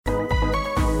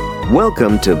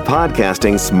Welcome to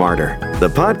Podcasting Smarter, the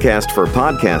podcast for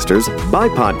podcasters by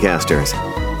podcasters.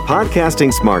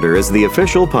 Podcasting Smarter is the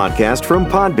official podcast from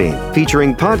Podbean,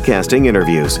 featuring podcasting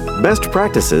interviews, best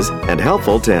practices, and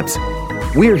helpful tips.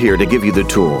 We're here to give you the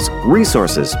tools,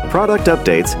 resources, product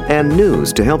updates, and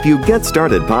news to help you get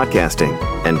started podcasting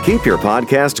and keep your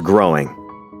podcast growing.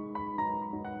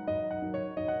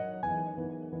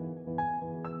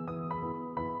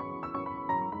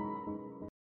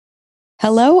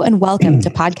 Hello and welcome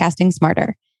to Podcasting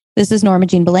Smarter. This is Norma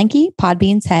Jean Belenke,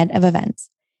 Podbean's head of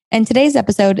events. And today's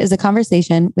episode is a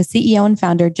conversation with CEO and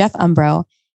founder Jeff Umbro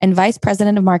and Vice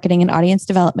President of Marketing and Audience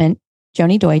Development,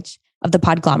 Joni Deutsch of the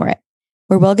Podglomerate,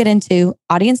 where we'll get into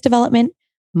audience development,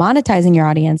 monetizing your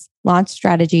audience, launch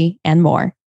strategy, and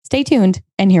more. Stay tuned,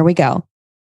 and here we go.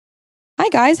 Hi,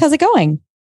 guys. How's it going?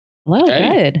 Hello.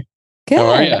 Hey. Good. How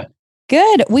are you?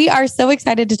 Good. We are so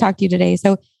excited to talk to you today.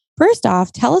 So first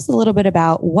off, tell us a little bit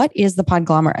about what is the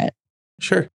Podglomerate?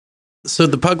 Sure. So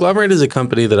the Podglomerate is a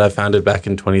company that I founded back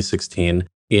in 2016.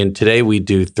 And today we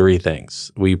do three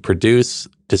things. We produce,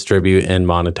 distribute, and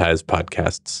monetize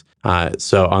podcasts.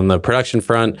 So on the production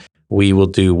front, we will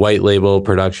do white label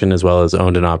production as well as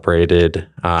owned and operated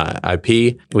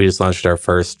IP. We just launched our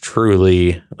first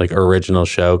truly original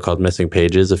show called Missing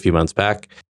Pages a few months back.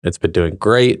 It's been doing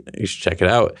great. You should check it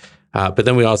out. But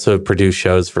then we also produce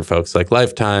shows for folks like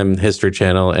Lifetime, History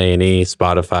Channel, A&E,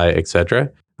 Spotify,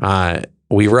 etc.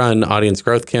 We run audience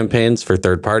growth campaigns for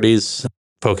third parties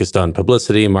focused on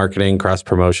publicity, marketing,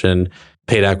 cross-promotion,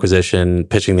 paid acquisition,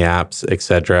 pitching the apps,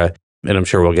 etc. And I'm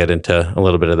sure we'll get into a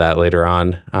little bit of that later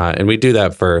on. And we do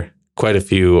that for quite a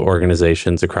few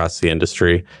organizations across the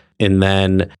industry. And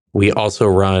then we also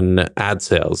run ad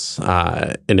sales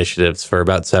initiatives for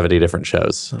about 70 different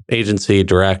shows, agency,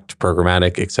 direct,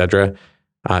 programmatic, etc.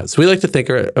 So we like to think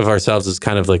of ourselves as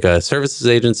kind of like a services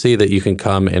agency that you can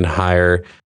come and hire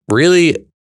really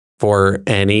for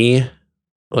any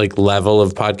level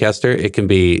of podcaster. It can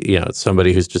be,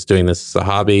 somebody who's just doing this as a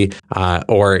hobby,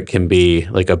 or it can be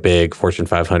like a big Fortune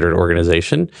 500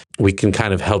 organization. We can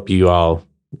kind of help you all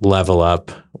level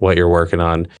up what you're working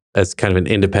on as kind of an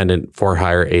independent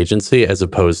for-hire agency, as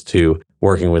opposed to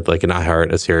working with like an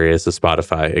iHeart, a Sirius, a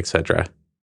Spotify, etc.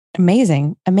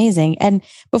 Amazing. Amazing. And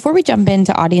before we jump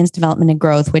into audience development and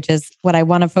growth, which is what I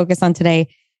want to focus on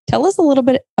today, tell us a little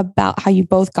bit about how you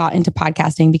both got into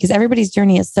podcasting, because everybody's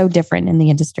journey is so different in the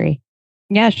industry.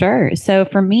 Yeah, sure. So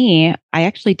for me, I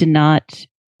actually did not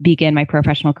begin my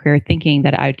professional career thinking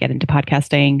that I would get into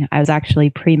podcasting. I was actually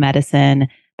pre-medicine,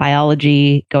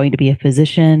 biology, going to be a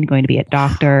physician, going to be a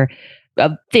doctor, a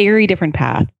very different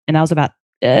path. And that was about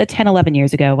 10, 11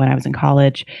 years ago when I was in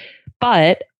college.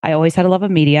 But I always had a love of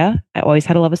media. I always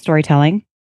had a love of storytelling.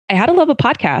 I had a love of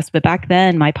podcasts, but back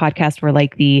then my podcasts were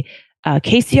like the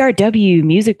KCRW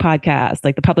music podcast,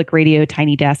 like the public radio,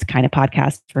 tiny desk kind of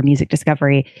podcast for music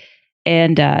discovery.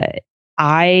 And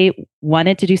I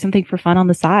wanted to do something for fun on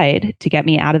the side to get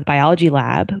me out of the biology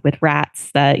lab with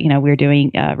rats that, we were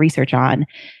doing research on.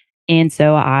 And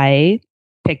so I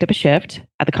picked up a shift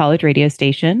at the college radio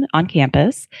station on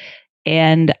campus.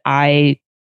 And I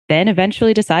then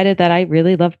eventually decided that I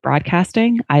really loved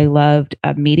broadcasting. I loved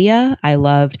media. I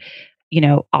loved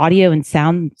audio and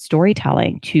sound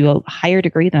storytelling to a higher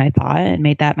degree than I thought, and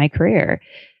made that my career.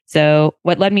 So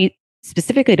what led me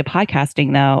specifically to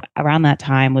podcasting, though, around that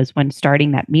time was when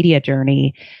starting that media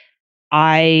journey,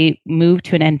 I moved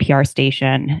to an NPR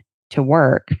station to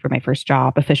work for my first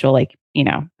job, official,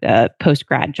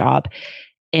 post-grad job.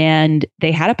 And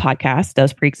they had a podcast that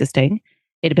was pre-existing.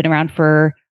 It had been around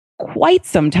for quite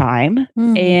some time.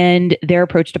 And their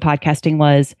approach to podcasting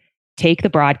was take the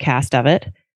broadcast of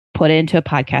it, put it into a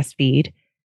podcast feed.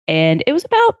 And it was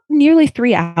about nearly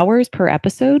 3 hours per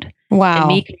episode. Wow. And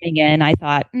me coming in, I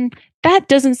thought, that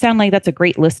doesn't sound like that's a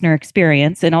great listener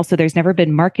experience. And also there's never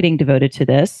been marketing devoted to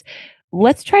this.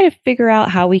 Let's try to figure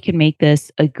out how we can make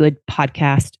this a good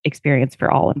podcast experience for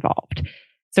all involved.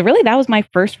 So really that was my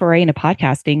first foray into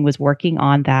podcasting, was working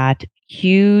on that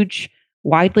huge,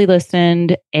 widely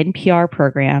listened NPR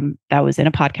program that was in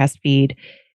a podcast feed,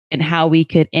 and how we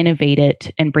could innovate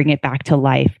it and bring it back to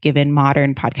life given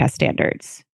modern podcast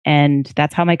standards. And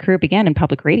that's how my career began in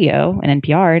public radio and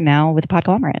NPR, now with the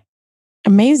Podglomerate.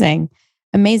 Amazing.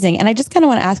 Amazing. And I just kind of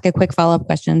want to ask a quick follow-up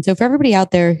question. So for everybody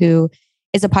out there who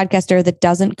is a podcaster that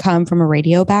doesn't come from a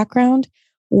radio background,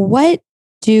 what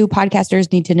do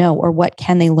podcasters need to know, or what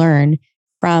can they learn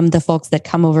from the folks that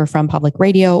come over from public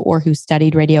radio, or who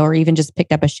studied radio, or even just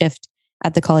picked up a shift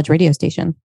at the college radio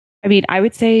station? I mean, I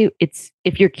would say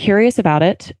if you're curious about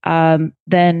it,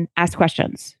 then ask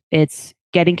questions. It's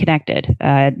getting connected.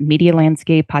 Media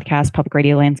landscape, podcast, public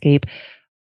radio landscape,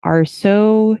 are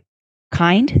so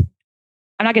kind.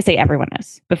 I'm not going to say everyone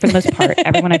is, but for the most part,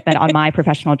 everyone I've met on my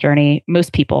professional journey,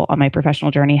 most people on my professional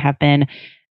journey have been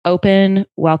open,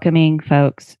 welcoming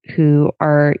folks who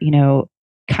are,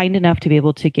 kind enough to be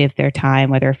able to give their time,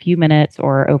 whether a few minutes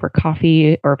or over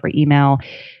coffee or over email,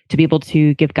 to be able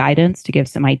to give guidance, to give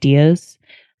some ideas.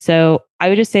 So I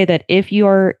would just say that if you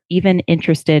are even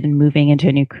interested in moving into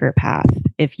a new career path,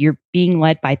 if you're being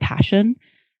led by passion,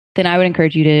 then I would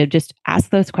encourage you to just ask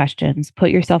those questions, put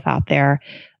yourself out there,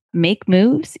 make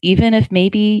moves, even if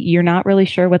maybe you're not really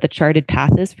sure what the charted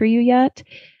path is for you yet.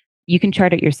 You can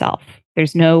chart it yourself.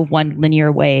 There's no one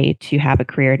linear way to have a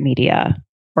career in media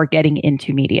or getting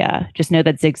into media. Just know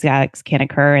that zigzags can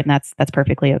occur, and that's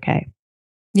perfectly okay.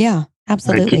 Yeah,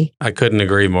 absolutely. I couldn't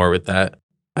agree more with that.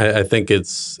 I think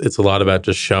it's a lot about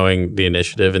just showing the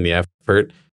initiative and the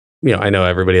effort. I know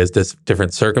everybody has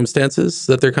different circumstances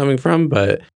that they're coming from,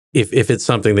 but if it's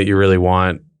something that you really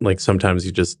want, like sometimes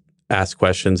you just ask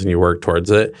questions and you work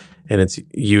towards it, and it's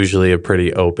usually a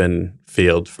pretty open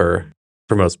field for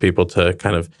most people to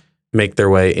kind of make their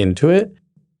way into it.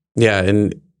 Yeah,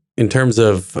 and in terms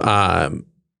of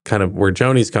kind of where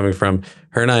Joni's coming from,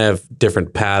 her and I have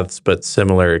different paths but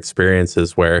similar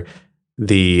experiences where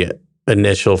the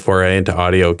initial foray into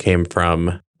audio came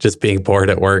from just being bored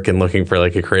at work and looking for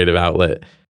like a creative outlet.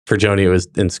 For Joni, it was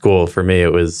in school. For me,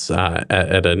 it was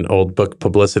at an old book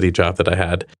publicity job that I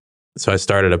had. So I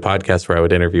started a podcast where I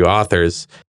would interview authors,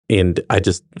 and I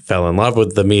just fell in love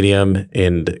with the medium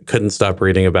and couldn't stop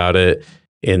reading about it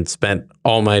and spent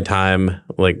all my time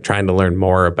like trying to learn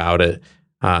more about it.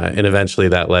 And eventually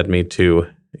that led me to,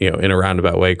 in a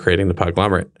roundabout way, creating the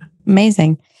Podglomerate.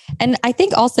 Amazing. And I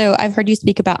think also I've heard you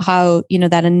speak about how,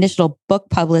 that initial book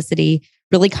publicity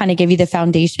really kind of gave you the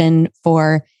foundation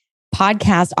for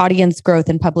podcast audience growth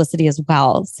and publicity as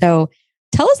well. So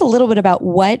tell us a little bit about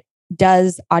what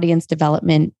does audience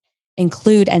development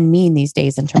include and mean these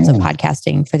days in terms of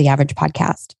podcasting for the average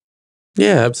podcast?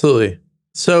 Yeah, absolutely.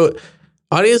 So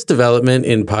audience development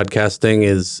in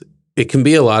podcasting it can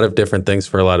be a lot of different things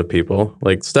for a lot of people.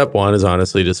 Like step one is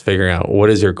honestly just figuring out what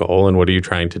is your goal and what are you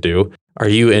trying to do? Are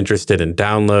you interested in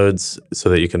downloads so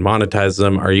that you can monetize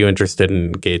them? Are you interested in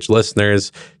engaged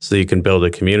listeners so that you can build a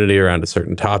community around a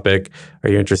certain topic? Are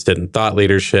you interested in thought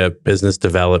leadership, business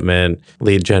development,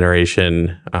 lead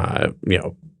generation,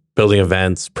 building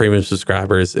events, premium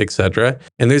subscribers, etc.?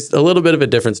 And there's a little bit of a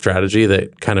different strategy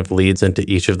that kind of leads into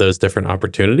each of those different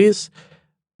opportunities.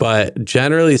 But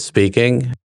generally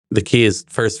speaking, the key is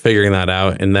first figuring that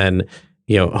out and then,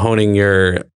 honing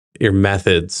your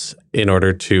methods in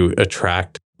order to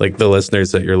attract like the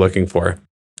listeners that you're looking for.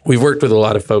 We've worked with a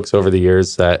lot of folks over the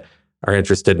years that are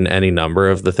interested in any number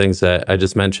of the things that I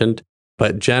just mentioned.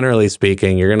 But generally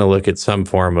speaking, you're going to look at some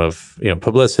form of,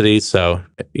 publicity. So,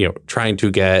 trying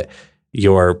to get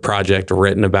your project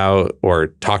written about or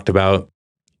talked about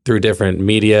through different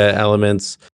media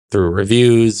elements, through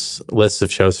reviews, lists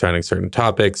of shows surrounding certain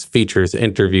topics, features,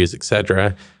 interviews,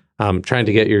 etc. Trying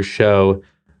to get your show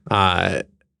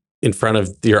in front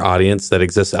of your audience that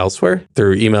exists elsewhere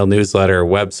through email, newsletter,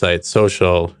 website,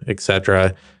 social,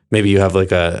 etc. Maybe you have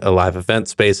like a live event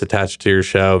space attached to your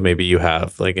show. Maybe you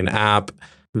have like an app.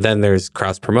 Then there's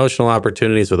cross-promotional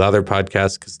opportunities with other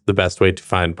podcasts, because the best way to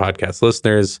find podcast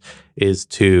listeners is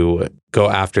to go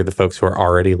after the folks who are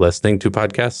already listening to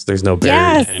podcasts. There's no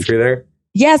barrier to entry there.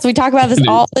 Yes, we talk about this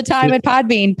all the time at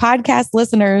Podbean. Podcast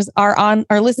listeners are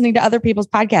listening to other people's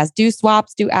podcasts. Do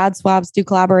swaps, do ad swaps, do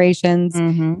collaborations.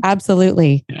 Mm-hmm.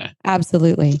 Absolutely. Yeah.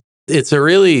 Absolutely. It's a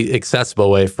really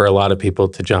accessible way for a lot of people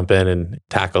to jump in and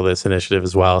tackle this initiative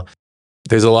as well.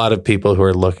 There's a lot of people who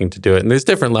are looking to do it, and there's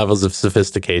different levels of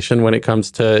sophistication when it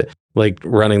comes to like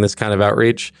running this kind of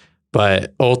outreach.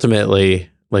 But ultimately,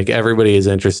 like everybody is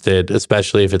interested,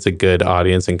 especially if it's a good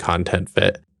audience and content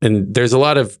fit. And there's a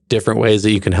lot of different ways that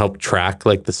you can help track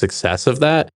like the success of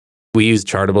that. We use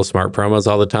Chartable Smart Promos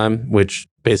all the time, which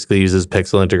basically uses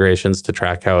pixel integrations to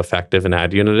track how effective an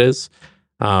ad unit is.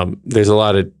 There's a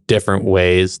lot of different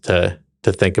ways to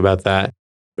think about that.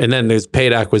 And then there's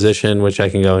paid acquisition, which I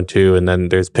can go into. And then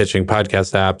there's pitching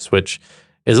podcast apps, which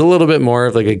is a little bit more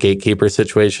of like a gatekeeper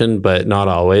situation, but not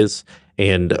always,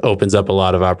 and opens up a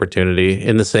lot of opportunity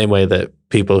in the same way that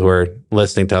people who are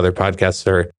listening to other podcasts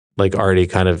are like already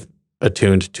kind of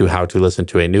attuned to how to listen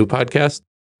to a new podcast.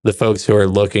 The folks who are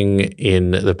looking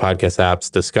in the podcast app's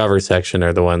discover section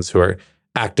are the ones who are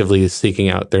actively seeking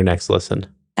out their next listen.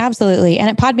 Absolutely. And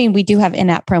at Podbean, we do have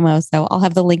in-app promos. So I'll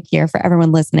have the link here for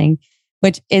everyone listening,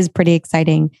 which is pretty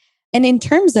exciting. And in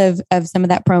terms of some of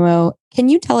that promo, can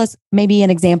you tell us maybe an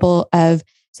example of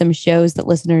some shows that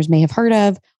listeners may have heard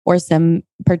of, or some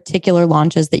particular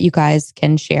launches that you guys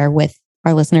can share with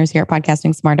our listeners here at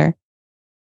Podcasting Smarter?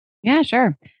 Yeah,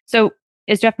 sure. So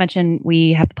as Jeff mentioned,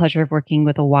 we have the pleasure of working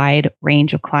with a wide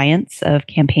range of clients of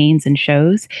campaigns and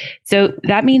shows. So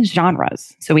that means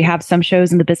genres. So we have some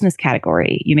shows in the business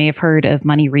category. You may have heard of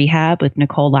Money Rehab with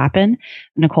Nicole Lappin.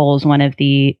 Nicole is one of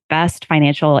the best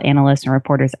financial analysts and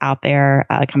reporters out there,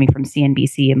 coming from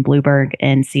CNBC and Bloomberg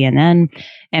and CNN.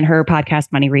 And her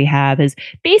podcast, Money Rehab, has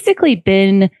basically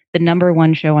been the number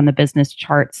one show on the business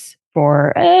charts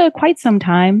for quite some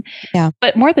time. Yeah.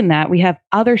 But more than that, we have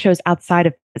other shows outside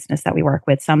of business that we work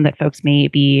with, some that folks may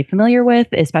be familiar with,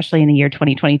 especially in the year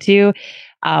 2022.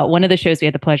 One of the shows we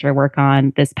had the pleasure to work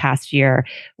on this past year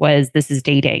was This Is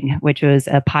Dating, which was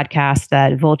a podcast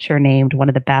that Vulture named one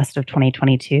of the best of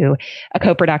 2022, a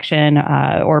co-production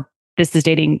or This Is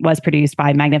Dating was produced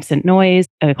by Magnificent Noise,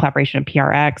 a collaboration of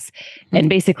PRX. And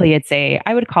basically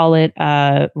I would call it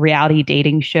a reality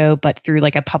dating show, but through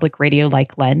like a public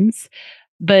radio-like lens.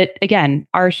 But again,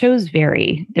 our shows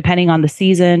vary depending on the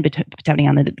season, depending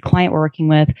on the client we're working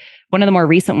with. One of the more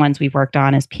recent ones we've worked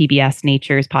on is PBS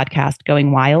Nature's podcast,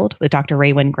 Going Wild, with Dr.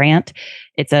 Raywyn Grant.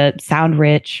 It's a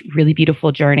sound-rich, really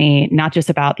beautiful journey, not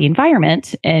just about the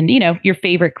environment and, your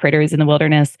favorite critters in the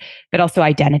wilderness, but also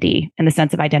identity and the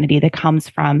sense of identity that comes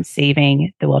from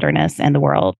saving the wilderness and the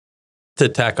world. To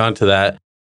tack onto that,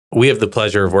 we have the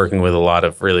pleasure of working with a lot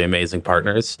of really amazing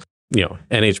partners.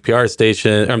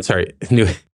 NPR new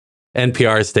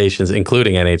NPR stations,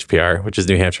 including NHPR, which is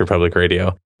New Hampshire Public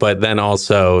Radio, but then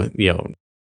also,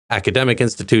 academic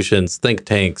institutions, think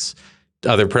tanks,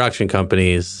 other production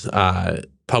companies,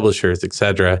 publishers,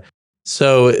 etc.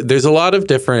 So there's a lot of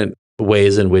different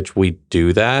ways in which we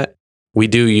do that. We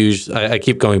do use, I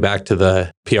keep going back to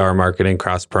the PR marketing,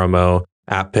 cross promo,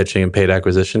 app pitching, and paid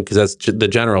acquisition, because that's the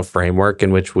general framework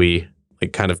in which we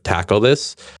kind of tackle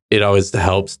this. It always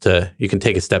helps you can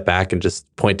take a step back and just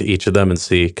point to each of them and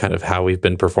see kind of how we've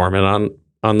been performing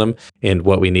on them and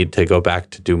what we need to go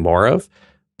back to do more of.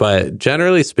 But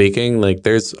generally speaking,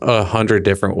 there's 100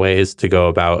 different ways to go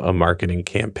about a marketing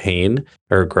campaign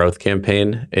or a growth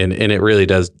campaign. And it really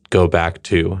does go back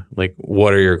to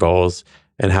what are your goals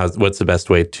and what's the best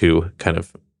way to kind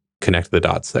of connect the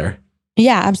dots there.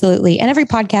 Yeah, absolutely. And every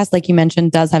podcast, like you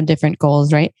mentioned, does have different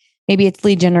goals, right? Maybe it's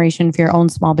lead generation for your own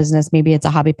small business. Maybe it's a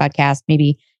hobby podcast.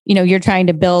 Maybe, you're trying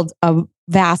to build a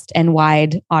vast and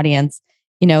wide audience,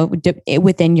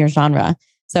 within your genre.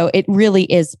 So it really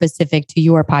is specific to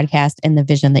your podcast and the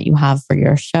vision that you have for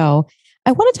your show.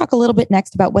 I want to talk a little bit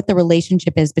next about what the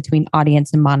relationship is between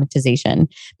audience and monetization,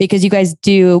 because you guys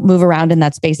do move around in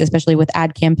that space, especially with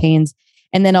ad campaigns.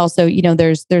 And then also,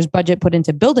 there's budget put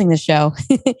into building the show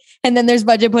and then there's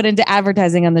budget put into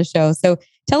advertising on the show. So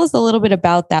tell us a little bit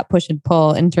about that push and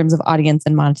pull in terms of audience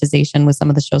and monetization with some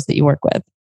of the shows that you work with.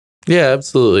 Yeah,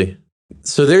 absolutely.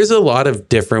 So there's a lot of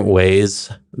different ways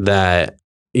that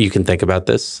you can think about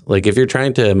this. If you're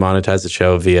trying to monetize a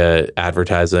show via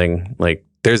advertising,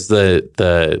 there's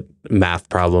the math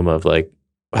problem of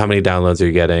how many downloads are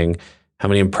you getting? How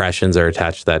many impressions are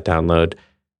attached to that download?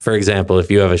 For example,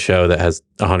 if you have a show that has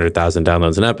 100,000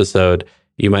 downloads an episode,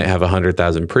 you might have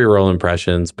 100,000 pre-roll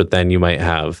impressions, but then you might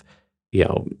have,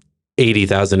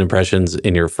 80,000 impressions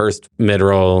in your first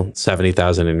mid-roll,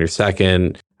 70,000 in your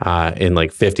second,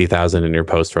 and 50,000 in your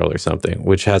post-roll or something,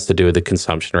 which has to do with the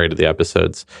consumption rate of the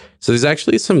episodes. So there's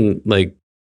actually some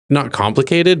not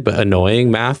complicated, but annoying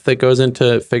math that goes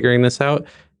into figuring this out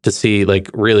to see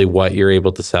really what you're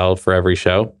able to sell for every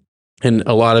show. And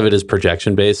a lot of it is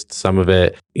projection based. Some of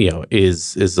it,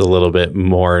 is a little bit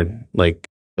more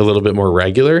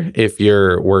regular if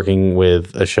you're working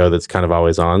with a show that's kind of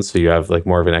always on. So you have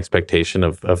more of an expectation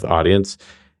of the audience.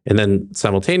 And then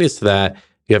simultaneous to that,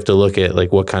 you have to look at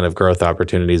what kind of growth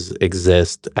opportunities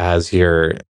exist as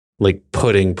you're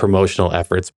putting promotional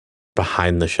efforts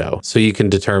behind the show. So you can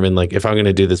determine if I'm going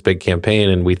to do this big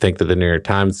campaign and we think that the New York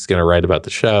Times is going to write about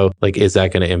the show, is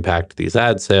that going to impact these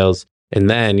ad sales? And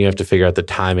then you have to figure out the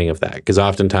timing of that, because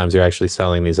oftentimes you're actually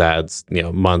selling these ads,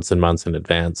 months and months in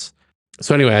advance.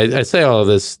 So anyway, I say all of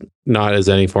this not as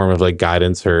any form of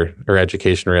guidance or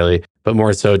education really, but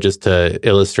more so just to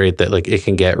illustrate that it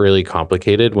can get really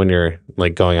complicated when you're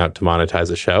going out to monetize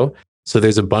a show. So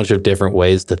there's a bunch of different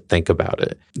ways to think about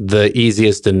it. The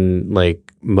easiest and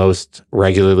most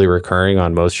regularly recurring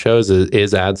on most shows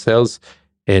is ad sales.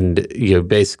 And you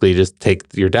basically just take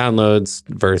your downloads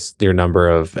versus your number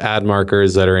of ad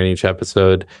markers that are in each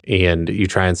episode, and you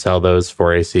try and sell those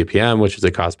for a CPM, which is a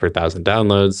cost per 1,000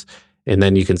 downloads. And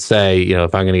then you can say,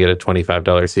 if I'm going to get a $25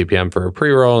 CPM for a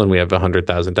pre-roll and we have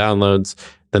 100,000 downloads,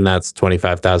 then that's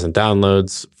 25,000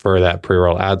 downloads for that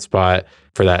pre-roll ad spot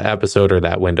for that episode or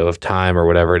that window of time or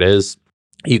whatever it is.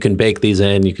 You can bake these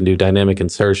in, you can do dynamic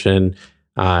insertion.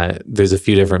 There's a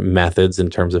few different methods in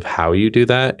terms of how you do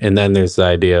that. And then there's the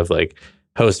idea of like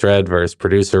host read versus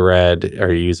producer read.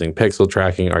 Are you using pixel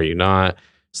tracking? Are you not?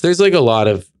 So there's like a lot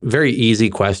of very easy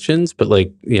questions, but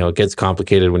like, it gets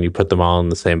complicated when you put them all in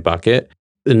the same bucket.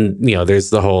 And, there's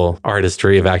the whole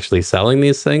artistry of actually selling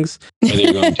these things. Whether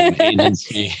you're going to an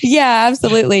agency. Yeah,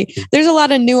 absolutely. There's a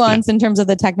lot of nuance in terms of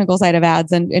the technical side of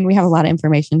ads. And we have a lot of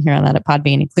information here on that at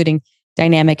Podbean, including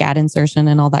dynamic ad insertion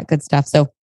and all that good stuff. So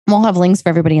we'll have links for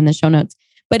everybody in the show notes.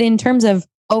 But in terms of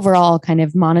overall kind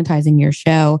of monetizing your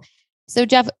show, so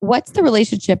Jeff, what's the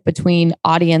relationship between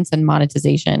audience and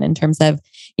monetization in terms of,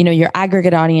 your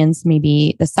aggregate audience,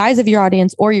 maybe the size of your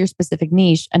audience or your specific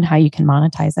niche and how you can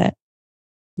monetize it?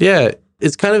 Yeah,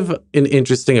 it's kind of an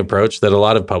interesting approach that a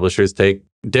lot of publishers take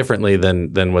differently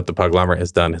than what the Podglomerate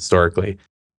has done historically.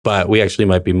 But we actually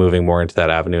might be moving more into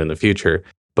that avenue in the future.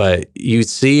 But you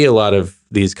see a lot of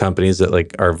these companies that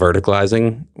like are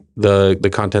verticalizing the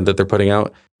content that they're putting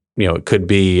out. It could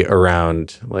be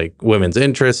around like women's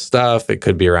interest stuff. It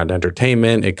could be around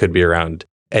entertainment. It could be around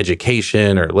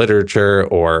education or literature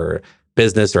or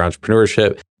business or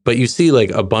entrepreneurship. But you see like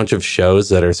a bunch of shows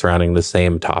that are surrounding the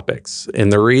same topics.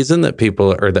 And the reason that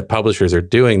people or that publishers are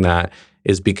doing that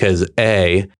is because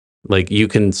like you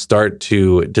can start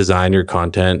to design your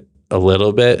content a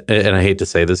little bit. And I hate to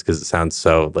say this because it sounds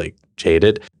so like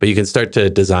jaded, but you can start to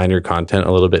design your content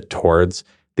a little bit towards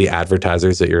the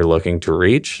advertisers that you're looking to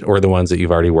reach or the ones that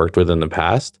you've already worked with in the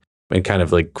past and kind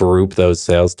of like group those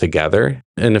sales together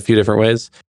in a few different ways.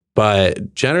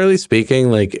 But generally speaking,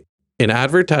 like an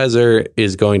advertiser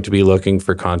is going to be looking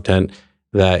for content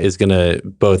that is going to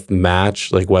both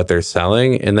match like what they're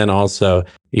selling. And then also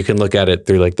you can look at it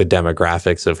through like the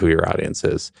demographics of who your audience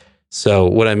is. So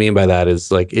what I mean by that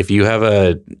is like, if you have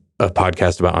a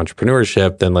podcast about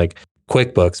entrepreneurship, then like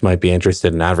QuickBooks might be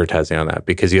interested in advertising on that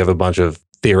because you have a bunch of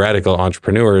theoretical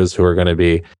entrepreneurs who are going to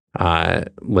be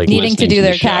like needing to do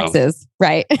their taxes,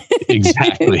 right?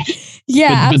 Exactly.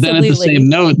 Yeah, but then at the same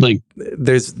note, like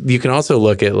you can also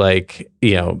look at like,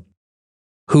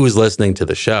 who's listening to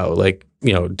the show. Like,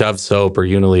 Dove Soap or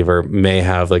Unilever may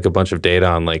have like a bunch of data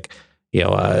on like,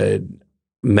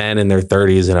 men in their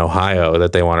 30s in Ohio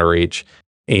that they want to reach.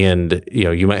 And,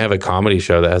 you might have a comedy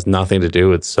show that has nothing to do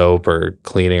with soap or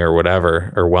cleaning or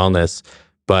whatever, or wellness.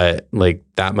 But like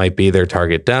that might be their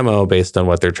target demo based on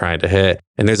what they're trying to hit.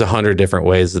 And there's 100 different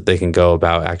ways that they can go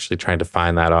about actually trying to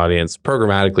find that audience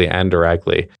programmatically and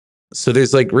directly. So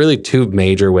there's like really two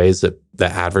major ways that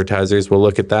advertisers will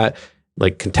look at that,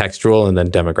 like contextual and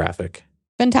then demographic.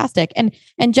 Fantastic. And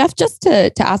Jeff, just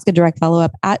to ask a direct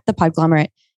follow-up, at the Podglomerate,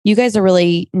 you guys are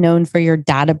really known for your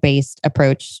data-based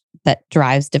approach that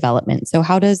drives development. So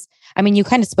you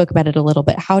kind of spoke about it a little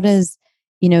bit. How does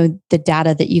the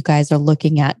data that you guys are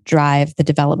looking at drive the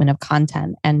development of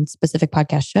content and specific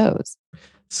podcast shows?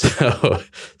 So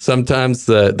sometimes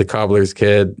the cobbler's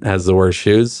kid has the worst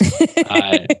shoes.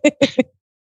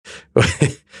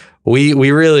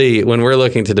 We really, when we're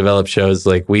looking to develop shows,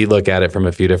 like we look at it from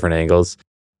a few different angles.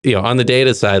 On the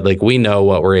data side, like we know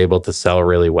what we're able to sell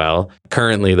really well.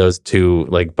 Currently, those two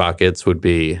like buckets would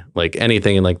be like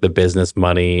anything in like the business,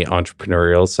 money,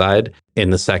 entrepreneurial side.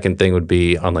 And the second thing would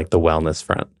be on like the wellness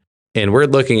front. And we're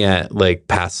looking at like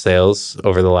past sales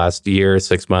over the last year,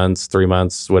 6 months, 3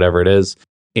 months, whatever it is,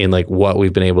 and like what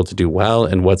we've been able to do well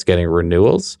and what's getting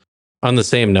renewals. On the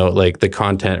same note, like the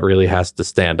content really has to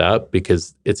stand up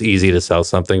because it's easy to sell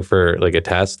something for like a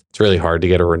test. It's really hard to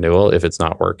get a renewal if it's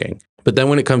not working. But then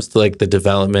when it comes to like the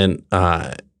development,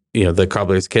 the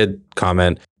cobbler's kid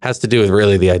comment has to do with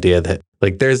really the idea that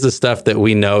like there's the stuff that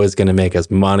we know is going to make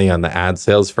us money on the ad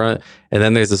sales front. And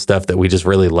then there's the stuff that we just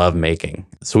really love making.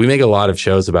 So we make a lot of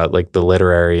shows about like the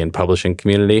literary and publishing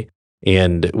community.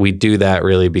 And we do that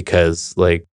really because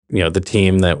like, the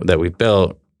team that we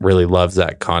built really loves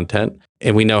that content.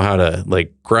 And we know how to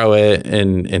like grow it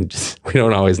and just, we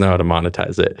don't always know how to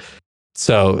monetize it.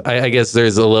 So I guess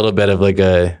there's a little bit of like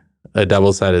a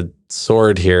double-sided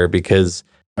sword here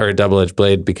or a double-edged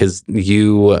blade because there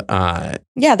is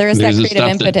that creative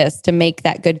impetus to make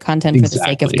that good content for the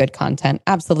sake of good content.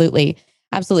 Absolutely.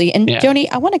 And Joni,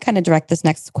 I want to kind of direct this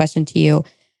next question to you.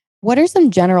 What are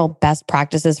some general best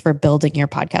practices for building your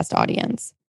podcast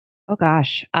audience? Oh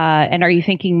gosh. And are you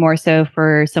thinking more so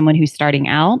for someone who's starting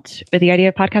out with the idea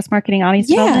of podcast marketing audience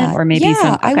development, or maybe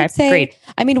I would say, great.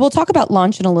 We'll talk about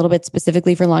launch in a little bit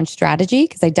specifically for launch strategy,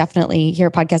 because I definitely here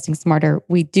at Podcasting Smarter,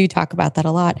 we do talk about that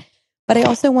a lot. But I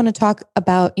also want to talk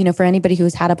about, for anybody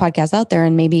who's had a podcast out there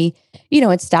and maybe,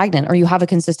 it's stagnant or you have a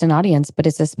consistent audience, but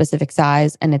it's a specific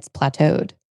size and it's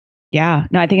plateaued. Yeah,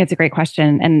 no, I think it's a great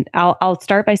question. And I'll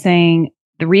start by saying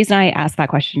the reason I asked that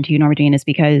question to you, Norma Jean, is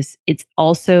because it's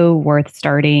also worth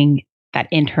starting that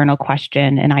internal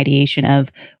question and ideation of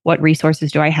what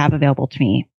resources do I have available to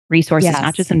me? Resources,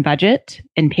 not just in budget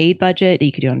and paid budget that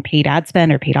you could do on paid ad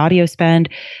spend or paid audio spend,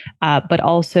 but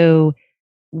also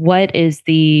what is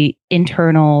the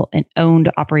internal and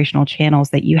owned operational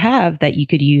channels that you have that you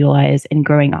could utilize in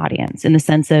growing audience, in the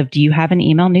sense of, do you have an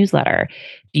email newsletter?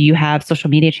 Do you have social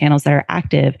media channels that are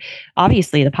active?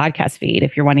 Obviously, the podcast feed,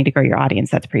 if you're wanting to grow your audience,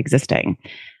 that's pre-existing.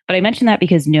 But I mention that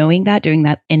because knowing that, doing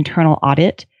that internal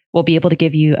audit will be able to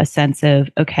give you a sense of,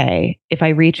 okay, if I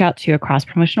reach out to a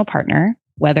cross-promotional partner,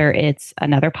 whether it's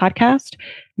another podcast,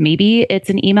 maybe it's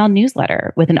an email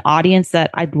newsletter with an audience that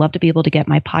I'd love to be able to get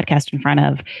my podcast in front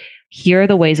of. Here are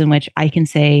the ways in which I can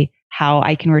say how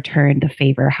I can return the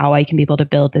favor, how I can be able to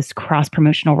build this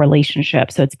cross-promotional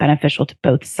relationship so it's beneficial to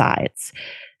both sides.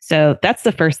 So that's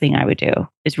the first thing I would do,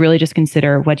 is really just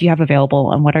consider what do you have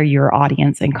available and what are your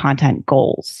audience and content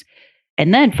goals.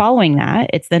 And then following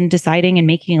that, it's then deciding and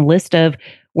making a list of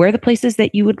where are the places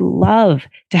that you would love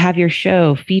to have your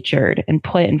show featured and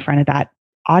put in front of that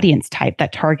audience type,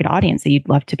 that target audience that you'd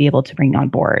love to be able to bring on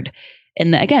board.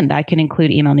 And again, that can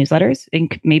include email newsletters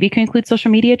and maybe can include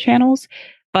social media channels.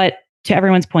 But to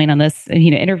everyone's point on this,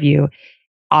 interview,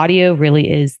 audio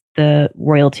really is the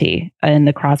royalty in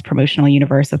the cross-promotional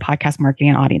universe of podcast marketing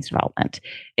and audience development.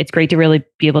 It's great to really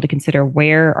be able to consider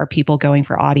where are people going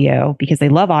for audio because they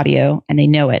love audio and they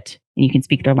know it and you can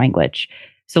speak their language.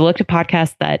 So look to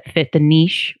podcasts that fit the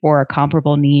niche or a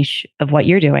comparable niche of what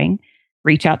you're doing.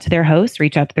 Reach out to their hosts,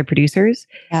 reach out to their producers,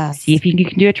 see if you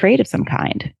can do a trade of some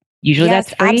kind. Usually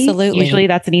that's free. Absolutely. Usually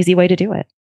that's an easy way to do it.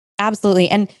 Absolutely.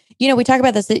 And, we talk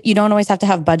about this, you don't always have to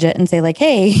have budget and say like,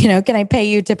 hey, can I pay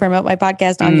you to promote my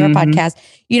podcast on your podcast?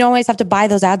 You don't always have to buy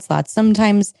those ad slots.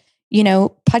 Sometimes,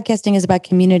 podcasting is about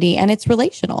community and it's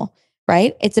relational,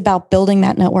 right? It's about building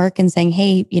that network and saying,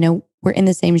 hey, we're in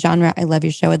the same genre. I love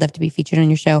your show. I'd love to be featured on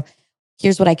your show.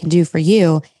 Here's what I can do for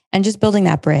you. And just building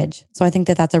that bridge. So I think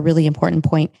that that's a really important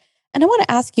point. And I want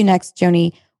to ask you next,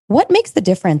 Joni, what makes the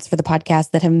difference for the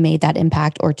podcasts that have made that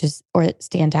impact or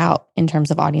stand out in terms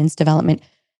of audience development?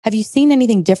 Have you seen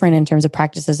anything different in terms of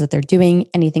practices that they're doing,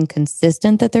 anything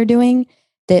consistent that they're doing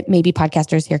that maybe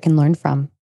podcasters here can learn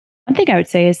from? One thing I would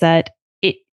say is that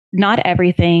not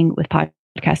everything with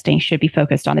podcasting should be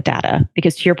focused on the data,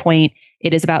 because to your point,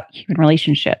 it is about human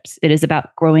relationships. It is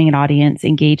about growing an audience,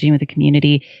 engaging with the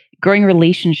community, growing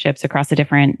relationships across the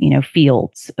different,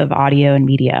 fields of audio and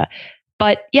media.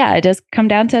 But yeah, it does come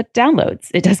down to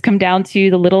downloads. It does come down to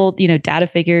the little, data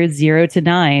figures 0 to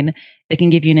 9 that can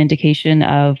give you an indication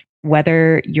of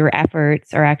whether your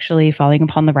efforts are actually falling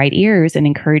upon the right ears and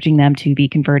encouraging them to be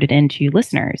converted into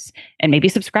listeners and maybe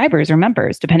subscribers or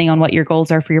members, depending on what your goals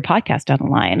are for your podcast down the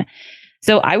line.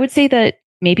 So I would say that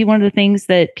maybe one of the things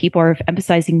that people are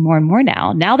emphasizing more and more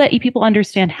now that people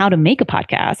understand how to make a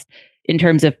podcast in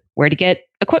terms of where to get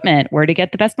equipment, where to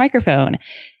get the best microphone.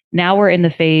 Now we're in the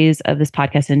phase of this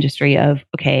podcast industry of,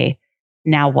 okay,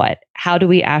 now what? How do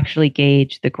we actually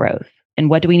gauge the growth? And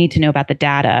what do we need to know about the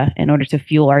data in order to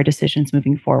fuel our decisions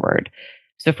moving forward?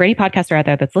 So for any podcaster out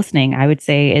there that's listening, I would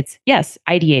say it's, yes,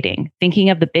 ideating, thinking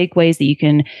of the big ways that you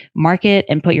can market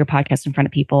and put your podcast in front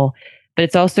of people, but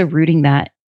it's also rooting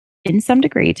that to some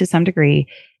degree,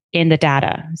 in the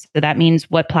data. So that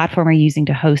means what platform are you using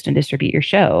to host and distribute your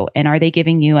show? And are they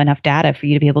giving you enough data for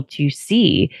you to be able to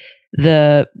see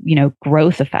the,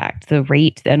 growth effect, the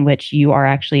rate in which you are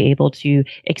actually able to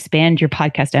expand your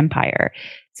podcast empire?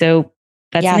 So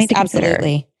that's something to consider.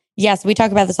 Absolutely. Yes, we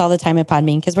talk about this all the time at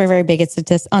Podbean because we're very big at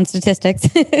statistics.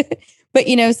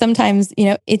 But, sometimes,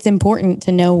 it's important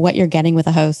to know what you're getting with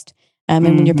a host. And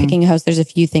when you're picking a host, there's a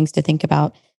few things to think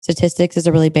about. Statistics is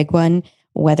a really big one.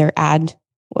 Whether ad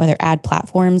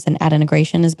platforms and ad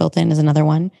integration is built in is another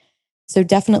one. So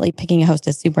definitely picking a host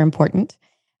is super important.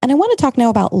 And I want to talk now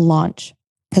about launch,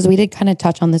 because we did kind of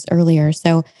touch on this earlier.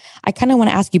 So I kind of want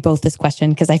to ask you both this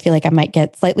question because I feel like I might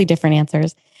get slightly different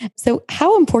answers. So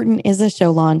how important is a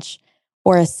show launch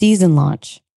or a season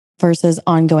launch versus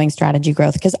ongoing strategy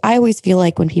growth? Because I always feel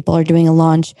like when people are doing a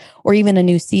launch or even a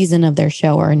new season of their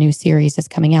show or a new series is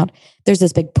coming out, there's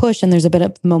this big push and there's a bit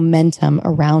of momentum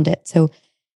around it. So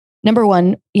number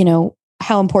one,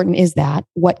 how important is that?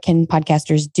 What can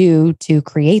podcasters do to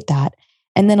create that?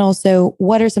 And then also,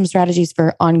 what are some strategies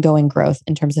for ongoing growth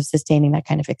in terms of sustaining that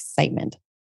kind of excitement?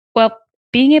 Well,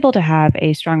 being able to have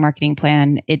a strong marketing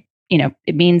plan, it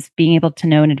it means being able to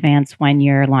know in advance when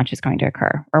your launch is going to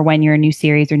occur or when your new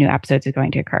series or new episodes is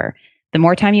going to occur. The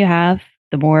more time you have,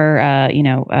 the more,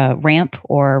 ramp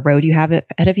or road you have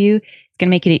ahead of you, it's going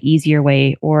to make it an easier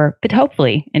way but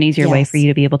hopefully an easier way for you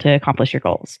to be able to accomplish your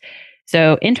goals.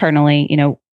 So internally,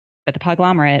 at the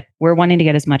Podglomerate, we're wanting to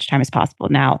get as much time as possible.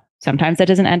 Now, sometimes that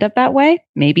doesn't end up that way.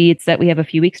 Maybe it's that we have a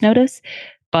few weeks notice,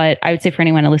 but I would say for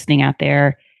anyone listening out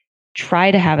there,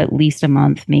 try to have at least a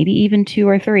month, maybe even 2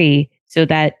 or 3, so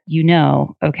that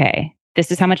okay, this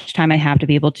is how much time I have to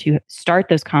be able to start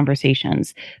those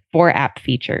conversations for app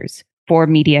features, for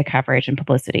media coverage and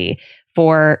publicity,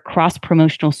 for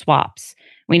cross-promotional swaps.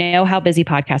 We know how busy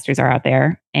podcasters are out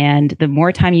there, and the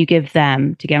more time you give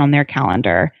them to get on their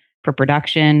calendar for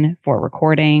production, for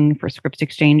recording, for scripts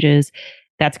exchanges,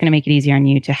 that's going to make it easier on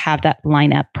you to have that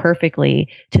line up perfectly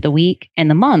to the week and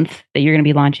the month that you're going to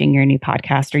be launching your new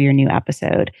podcast or your new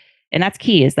episode. And that's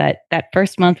key, is that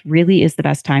first month really is the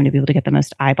best time to be able to get the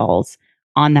most eyeballs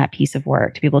on that piece of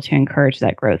work, to be able to encourage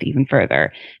that growth even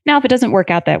further. Now, if it doesn't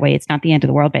work out that way, it's not the end of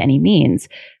the world by any means.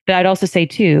 But I'd also say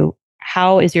too,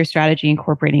 how is your strategy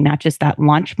incorporating not just that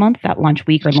launch month, that launch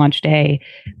week or launch day,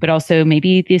 but also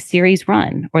maybe the series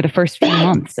run or the first few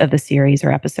months of the series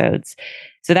or episodes?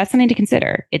 So that's something to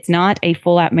consider. It's not a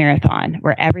full app marathon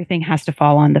where everything has to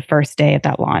fall on the first day of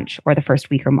that launch or the first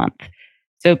week or month.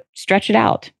 So stretch it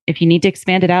out. If you need to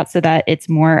expand it out so that it's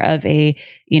more of a,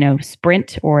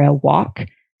 sprint or a walk,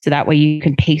 so that way you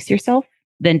can pace yourself,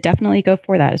 then definitely go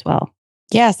for that as well.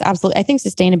 Yes, absolutely. I think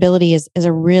sustainability is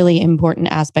a really important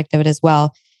aspect of it as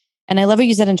well. And I love what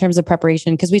you said in terms of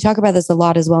preparation, because we talk about this a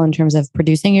lot as well in terms of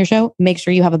producing your show. Make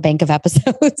sure you have a bank of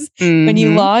episodes when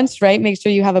you launch, right? Make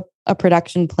sure you have a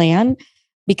production plan,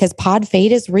 because pod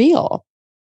fade is real.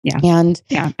 Yeah. And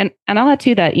I'll add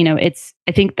to that,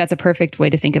 I think that's a perfect way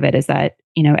to think of it, is that,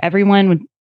 everyone when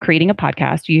creating a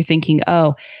podcast, you're thinking,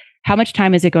 oh, how much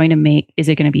time is it going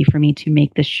to be for me to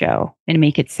make this show and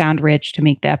make it sound rich, to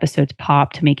make the episodes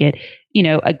pop, to make it,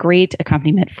 a great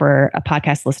accompaniment for a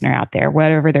podcast listener out there,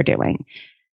 whatever they're doing.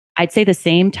 I'd say the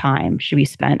same time should be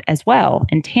spent as well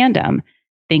in tandem,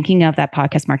 thinking of that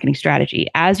podcast marketing strategy.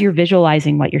 As you're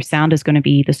visualizing what your sound is going to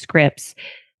be, the scripts,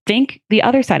 think the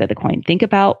other side of the coin. Think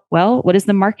about, what is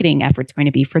the marketing efforts going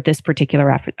to be for this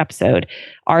particular episode?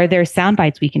 Are there sound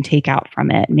bites we can take out from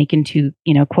it, make into,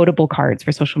 quotable cards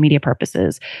for social media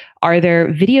purposes? Are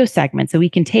there video segments that we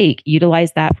can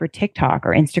utilize that for TikTok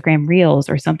or Instagram Reels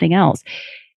or something else?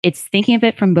 It's thinking of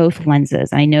it from both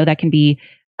lenses. I know that can be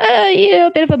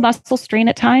a bit of a muscle strain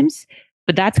at times,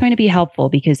 but that's going to be helpful,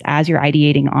 because as you're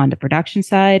ideating on the production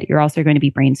side, you're also going to be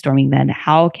brainstorming then,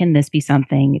 how can this be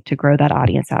something to grow that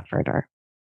audience out further?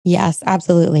 Yes,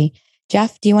 absolutely.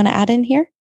 Jeff, do you want to add in here?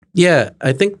 Yeah,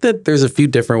 I think that there's a few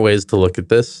different ways to look at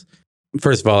this.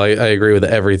 First of all, I agree with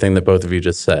everything that both of you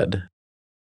just said,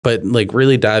 but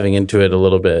really diving into it a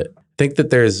little bit, I think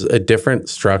that there's a different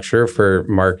structure for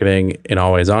marketing an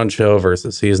always on show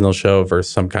versus seasonal show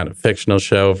versus some kind of fictional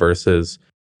show versus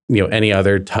any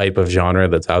other type of genre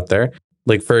that's out there.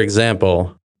 For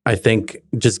example, I think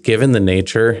just given the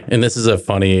nature, and this is a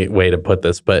funny way to put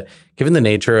this, but given the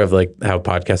nature of how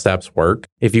podcast apps work,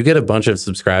 if you get a bunch of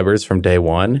subscribers from day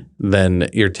one, then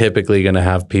you're typically going to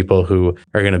have people who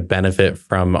are going to benefit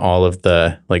from all of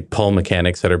the pull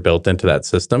mechanics that are built into that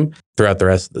system throughout the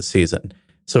rest of the season.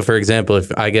 So for example,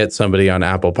 if I get somebody on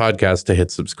Apple Podcasts to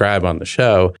hit subscribe on the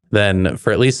show, then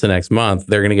for at least the next month,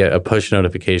 they're going to get a push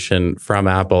notification from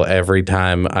Apple every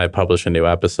time I publish a new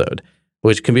episode,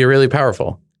 which can be really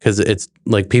powerful, because it's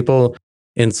people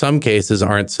in some cases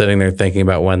aren't sitting there thinking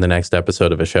about when the next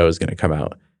episode of a show is going to come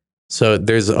out. So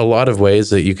there's a lot of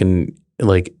ways that you can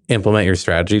implement your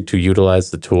strategy to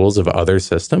utilize the tools of other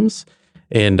systems.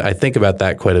 And I think about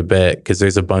that quite a bit, because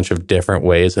there's a bunch of different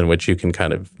ways in which you can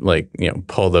kind of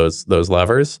pull those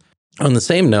levers. On the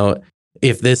same note,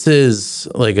 if this is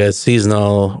a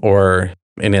seasonal or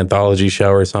an anthology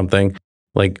show or something,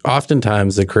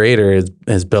 oftentimes the creator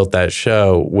has built that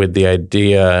show with the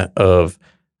idea of,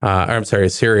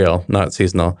 serial, not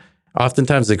seasonal.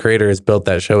 Oftentimes the creator has built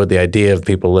that show with the idea of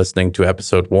people listening to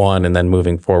episode 1 and then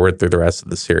moving forward through the rest of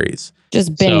the series.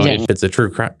 Just binging. So if it's a true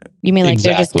crime. You mean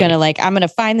they're just going to I'm going to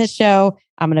find this show.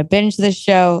 I'm going to binge this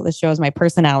show. This show is my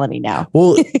personality now.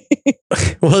 Well,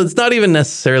 it's not even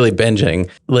necessarily binging.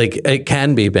 It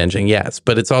can be binging, yes.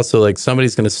 But it's also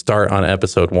somebody's going to start on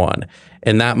episode 1.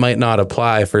 And that might not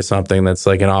apply for something that's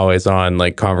an always on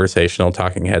conversational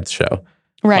talking heads show.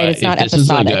 Right. It's not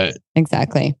episodic.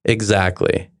 Exactly.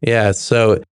 Yeah.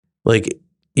 So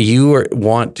you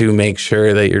want to make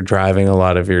sure that you're driving a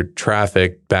lot of your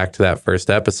traffic back to that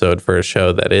first episode for a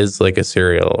show that is a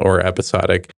serial or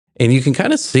episodic. And you can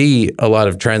kind of see a lot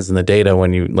of trends in the data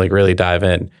when you like really dive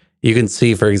in. You can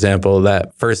see, for example,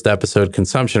 that first episode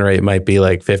consumption rate might be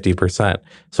like 50%.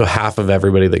 So half of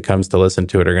everybody that comes to listen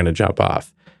to it are going to jump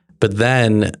off. But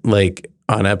then like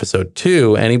on episode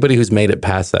 2, anybody who's made it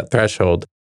past that threshold,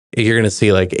 you're going to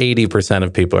see like 80%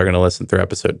 of people are going to listen through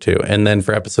episode 2. And then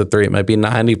for episode 3, it might be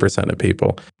 90% of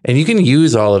people. And you can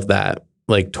use all of that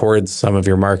like towards some of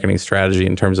your marketing strategy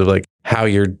in terms of like how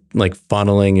you're like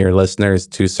funneling your listeners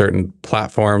to certain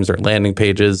platforms or landing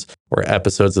pages or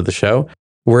episodes of the show.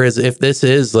 Whereas if this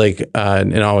is like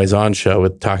an always on show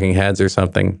with talking heads or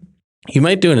something, you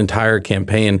might do an entire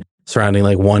campaign surrounding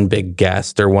like one big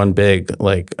guest or one big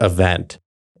like event.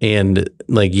 And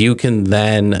like you can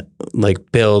then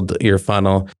like build your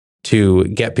funnel to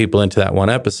get people into that one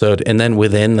episode. And then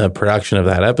within the production of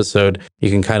that episode, you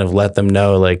can kind of let them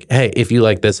know like, hey, if you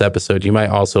like this episode, you might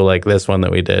also like this one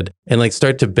that we did. And like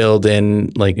start to build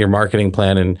in like your marketing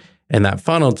plan and that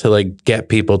funnel to like get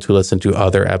people to listen to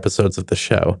other episodes of the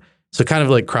show. So kind of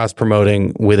like cross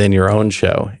promoting within your own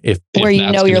show. If where you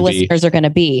know your listeners are going to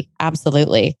be.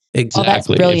 Absolutely. Exactly. Oh, that's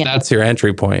brilliant. If that's your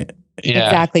entry point. Yeah.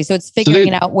 Exactly. So it's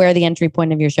figuring out where the entry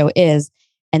point of your show is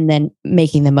and then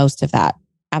making the most of that.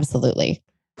 Absolutely.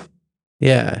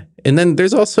 Yeah. And then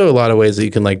there's also a lot of ways that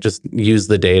you can like just use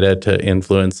the data to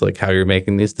influence like how you're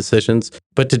making these decisions.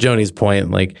 But to Joni's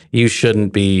point, like you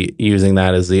shouldn't be using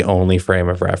that as the only frame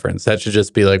of reference. That should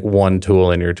just be like one tool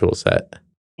in your tool set.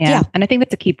 Yeah. And I think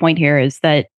that's a key point here is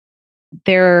that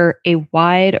there are a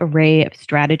wide array of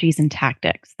strategies and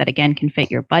tactics that, again, can fit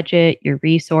your budget, your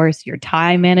resource, your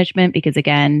time management, because,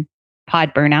 again,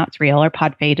 pod burnout's real or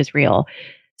pod fade is real.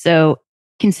 So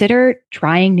consider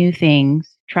trying new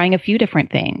things, trying a few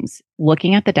different things,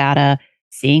 looking at the data,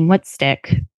 seeing what's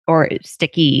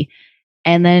sticky,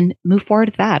 and then move forward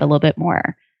with that a little bit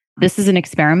more. This is an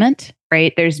experiment,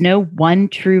 right? There's no one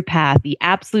true path, the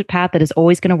absolute path that is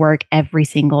always going to work every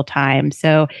single time.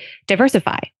 So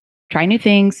diversify. Try new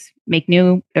things, make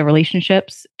new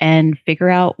relationships, and figure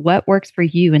out what works for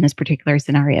you in this particular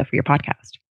scenario for your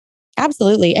podcast.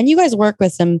 Absolutely. And you guys work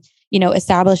with some,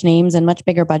 established names and much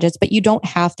bigger budgets, but you don't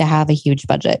have to have a huge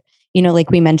budget.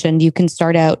 Like we mentioned, you can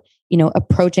start out,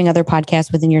 approaching other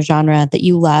podcasts within your genre that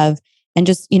you love and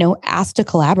just, ask to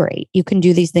collaborate. You can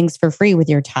do these things for free with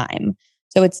your time.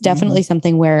 So it's definitely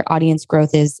something where audience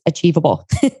growth is achievable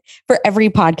for every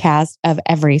podcast of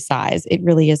every size. It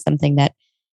really is something that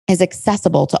is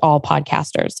accessible to all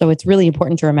podcasters. So it's really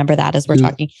important to remember that as we're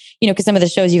talking, because some of the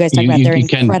shows you guys talk about, they're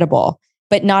incredible,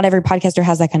 but not every podcaster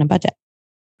has that kind of budget.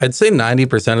 I'd say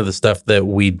 90% of the stuff that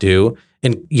we do,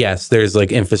 and yes, there's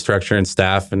like infrastructure and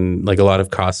staff and like a lot of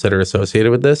costs that are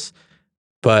associated with this,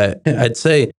 but I'd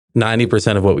say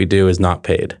 90% of what we do is not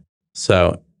paid.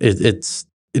 So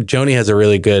Joni has a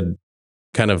really good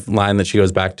kind of line that she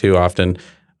goes back to often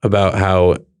about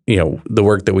how the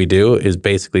work that we do is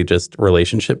basically just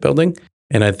relationship building.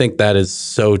 And I think that is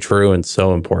so true and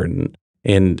so important.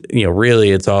 And,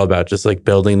 really it's all about just like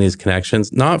building these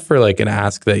connections, not for like an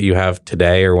ask that you have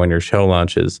today or when your show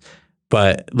launches,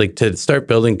 but like to start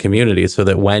building community so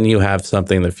that when you have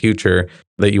something in the future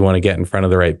that you want to get in front of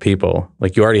the right people,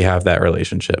 like you already have that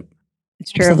relationship.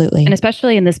 It's true. Absolutely. And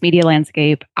especially in this media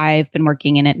landscape, I've been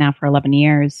working in it now for 11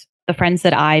 years. The friends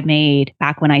that I made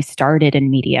back when I started in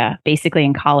media, basically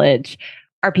in college,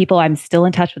 are people I'm still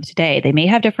in touch with today. They may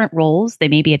have different roles. They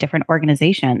may be at different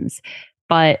organizations,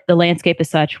 but the landscape is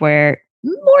such where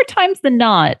more times than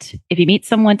not, if you meet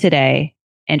someone today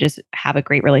and just have a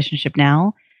great relationship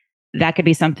now, that could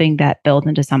be something that builds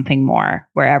into something more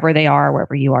wherever they are,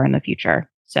 wherever you are in the future.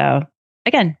 So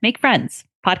again, make friends.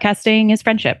 Podcasting is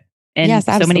friendship in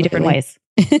so many different ways.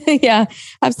 Yeah,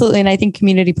 absolutely. And I think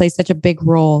community plays such a big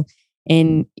role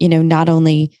in, not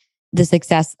only the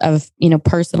success of,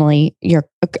 personally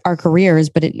our careers,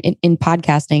 but in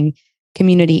podcasting,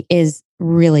 community is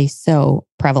really so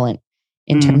prevalent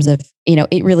in terms of,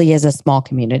 it really is a small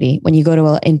community. When you go to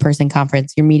an in-person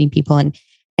conference, you're meeting people and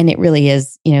it really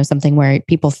is, something where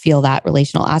people feel that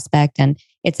relational aspect and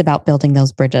it's about building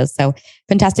those bridges. So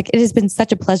fantastic. It has been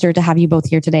such a pleasure to have you both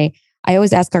here today. I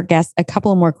always ask our guests a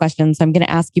couple more questions. So I'm going to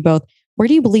ask you both, where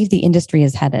do you believe the industry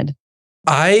is headed?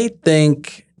 I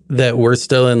think that we're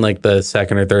still in like the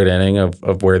second or third inning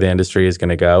of where the industry is going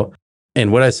to go.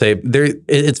 And what I say there,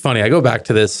 it's funny. I go back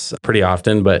to this pretty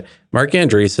often, but Mark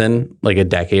Andreessen, like a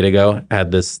decade ago,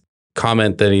 had this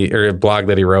comment or a blog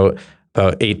that he wrote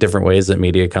about 8 different ways that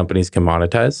media companies can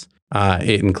monetize.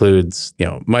 It includes,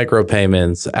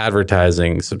 micropayments,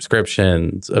 advertising,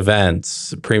 subscriptions,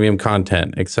 events, premium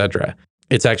content, etc.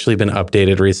 It's actually been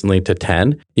updated recently to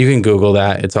 10. You can Google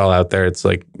that. It's all out there. It's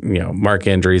like, Mark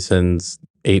Andreessen's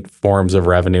 8 forms of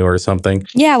revenue or something.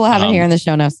 Yeah, we'll have it here in the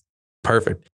show notes.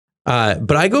 Perfect.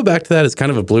 But I go back to that as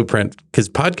kind of a blueprint because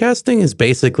podcasting is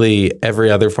basically every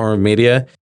other form of media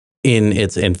in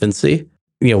its infancy.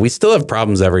 We still have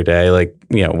problems every day. Like,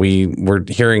 we're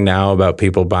hearing now about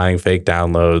people buying fake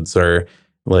downloads or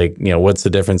like, what's the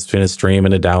difference between a stream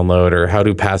and a download, or how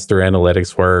do pass-through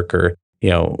analytics work, or,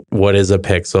 what is a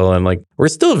pixel? And like, we're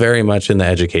still very much in the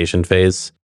education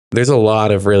phase. There's a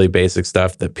lot of really basic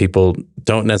stuff that people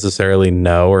don't necessarily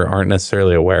know or aren't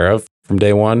necessarily aware of from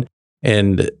day one.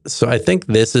 And so I think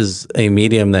this is a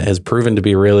medium that has proven to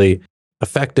be really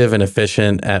effective and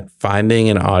efficient at finding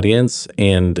an audience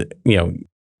and,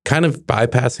 kind of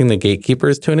bypassing the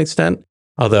gatekeepers to an extent.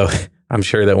 Although I'm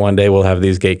sure that one day we'll have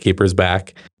these gatekeepers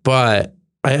back. But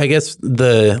I guess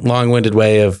the long-winded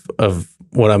way of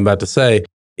what I'm about to say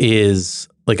is,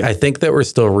 like, I think that we're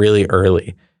still really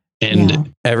early.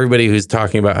 And everybody who's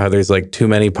talking about how there's like too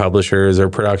many publishers or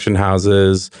production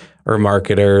houses or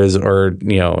marketers or,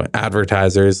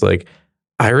 advertisers, like,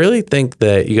 I really think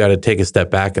that you got to take a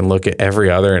step back and look at every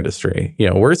other industry.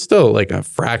 We're still like a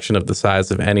fraction of the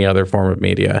size of any other form of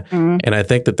media. And I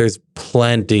think that there's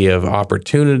plenty of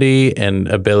opportunity and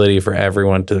ability for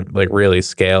everyone to like really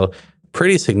scale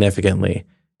pretty significantly.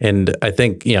 And I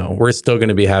think, we're still going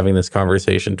to be having this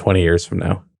conversation 20 years from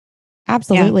now.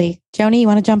 Absolutely. Yeah. Joni, you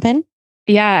want to jump in?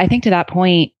 Yeah, I think to that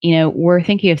point, we're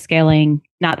thinking of scaling,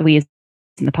 not we as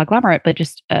in the Podglomerate, but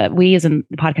just we as in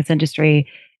the podcast industry.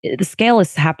 The scale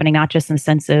is happening not just in the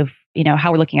sense of,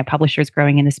 how we're looking at publishers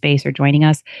growing in the space or joining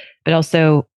us, but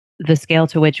also the scale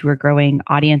to which we're growing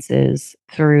audiences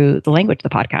through the language of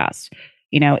the podcast.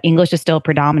 English is still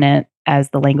predominant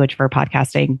as the language for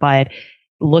podcasting, but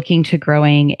looking to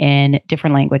growing in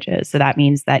different languages. So that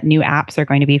means that new apps are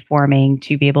going to be forming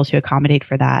to be able to accommodate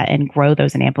for that and grow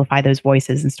those and amplify those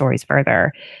voices and stories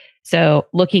further. So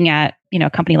looking at, a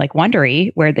company like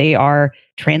Wondery, where they are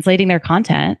translating their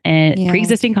content and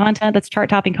pre-existing content that's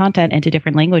chart-topping content into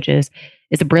different languages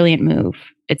is a brilliant move.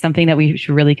 It's something that we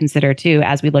should really consider too,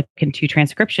 as we look into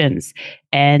transcriptions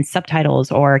and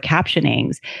subtitles or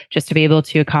captionings, just to be able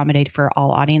to accommodate for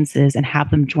all audiences and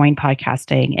have them join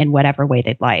podcasting in whatever way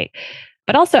they'd like.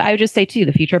 But also, I would just say too,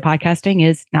 the future of podcasting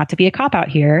is not to be a cop-out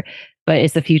here, but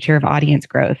it's the future of audience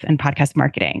growth and podcast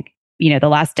marketing. The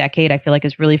last decade, I feel like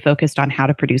is really focused on how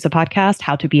to produce a podcast,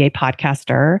 how to be a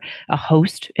podcaster, a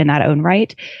host in that own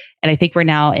right. And I think we're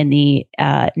now in the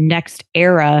next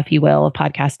era, if you will, of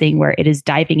podcasting, where it is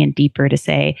diving in deeper to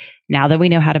say, now that we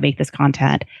know how to make this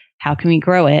content, how can we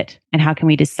grow it? And how can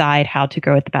we decide how to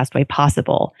grow it the best way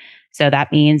possible? So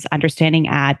that means understanding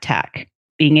ad tech,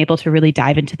 being able to really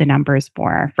dive into the numbers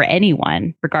more for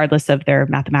anyone, regardless of their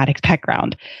mathematics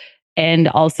background. And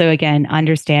also, again,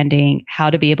 understanding how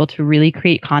to be able to really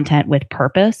create content with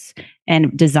purpose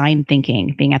and design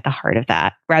thinking being at the heart of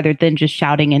that, rather than just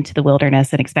shouting into the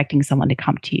wilderness and expecting someone to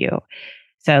come to you.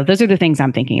 So those are the things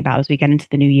I'm thinking about as we get into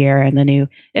the new year and the new,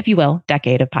 if you will,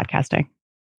 decade of podcasting.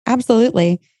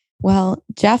 Absolutely. Well,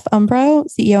 Jeff Umbro,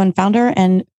 CEO and founder,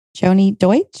 and Joni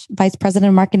Deutsch, Vice President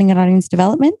of Marketing and Audience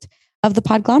Development of the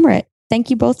Podglomerate. Thank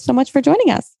you both so much for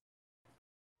joining us.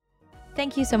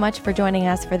 Thank you so much for joining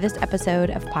us for this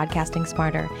episode of Podcasting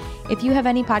Smarter. If you have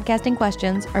any podcasting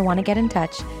questions or want to get in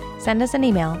touch, send us an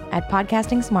email at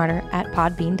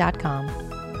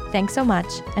podcastingsmarter@podbean.com. Thanks so much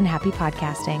and happy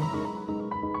podcasting.